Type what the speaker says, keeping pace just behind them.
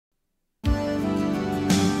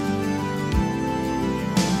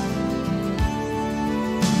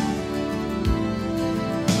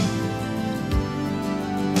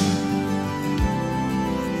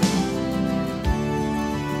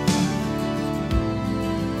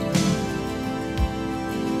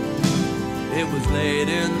It was late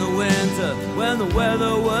in the winter when the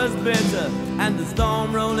weather was bitter, and the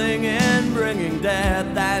storm rolling in, bringing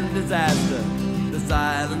death and disaster. The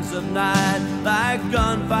silence of night, like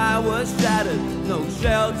gunfire, was shattered. No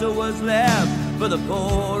shelter was left for the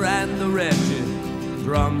poor and the wretched.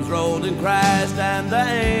 Drums rolled and crashed, and the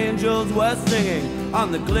angels were singing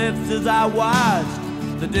on the cliffs as I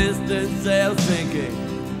watched the distant sail sinking.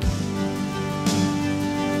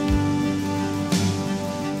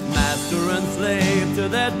 Master and slave to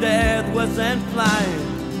their death were sent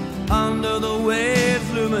flying. Under the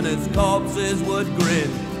waves, luminous corpses would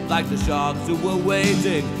grin like the sharks who were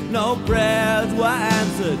waiting. No prayers were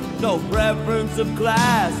answered, no preference of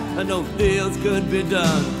class, and no deals could be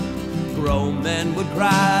done. Grown men would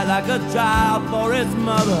cry like a child for its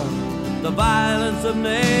mother. The violence of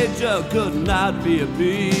nature could not be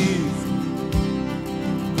appeased.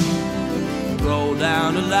 Roll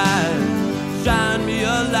down a line, shine me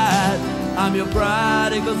a light. I'm your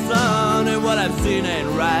prodigal son, and what I've seen ain't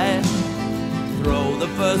right. Throw the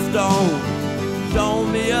first stone, show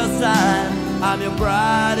me a sign. I'm your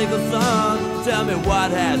prodigal son, tell me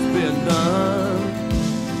what has been done.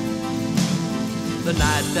 The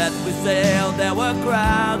night that we sailed, there were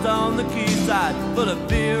crowds on the quayside, full of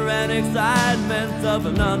fear and excitement of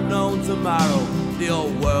an unknown tomorrow. The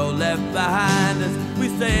old world left behind us, we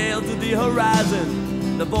sailed to the horizon.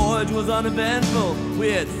 The voyage was uneventful,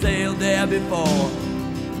 we had sailed there before.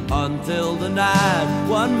 Until the night,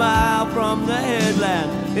 1 mile from the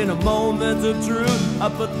headland, in a moment of truth,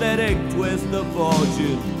 a pathetic twist of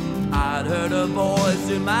fortune. I'd heard a voice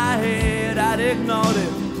in my head, I'd ignored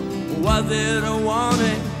it. Was it a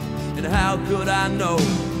warning? And how could I know?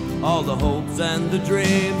 All the hopes and the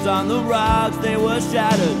dreams on the rocks, they were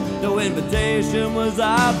shattered. No invitation was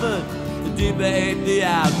offered to debate the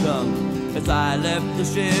outcome. As I left the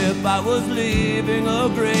ship, I was leaving a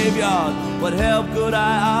graveyard. What help could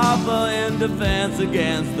I offer in defense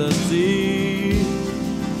against the sea?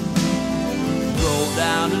 Roll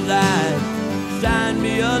down the line, shine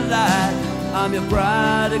me a light. I'm your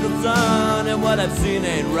prodigal son, and what I've seen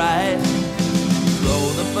ain't right. Throw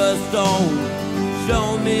the first stone,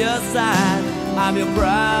 show me a sign. I'm your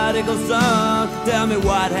prodigal son, tell me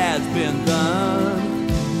what has been done.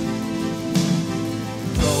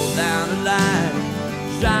 Roll down the line,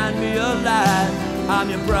 shine me a light. I'm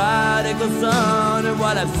your prodigal son, and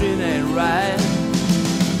what I've seen ain't right.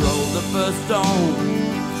 Throw the first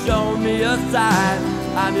stone, show me a sign.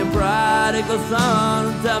 I'm your prodigal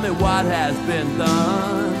son, tell me what has been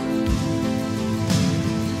done.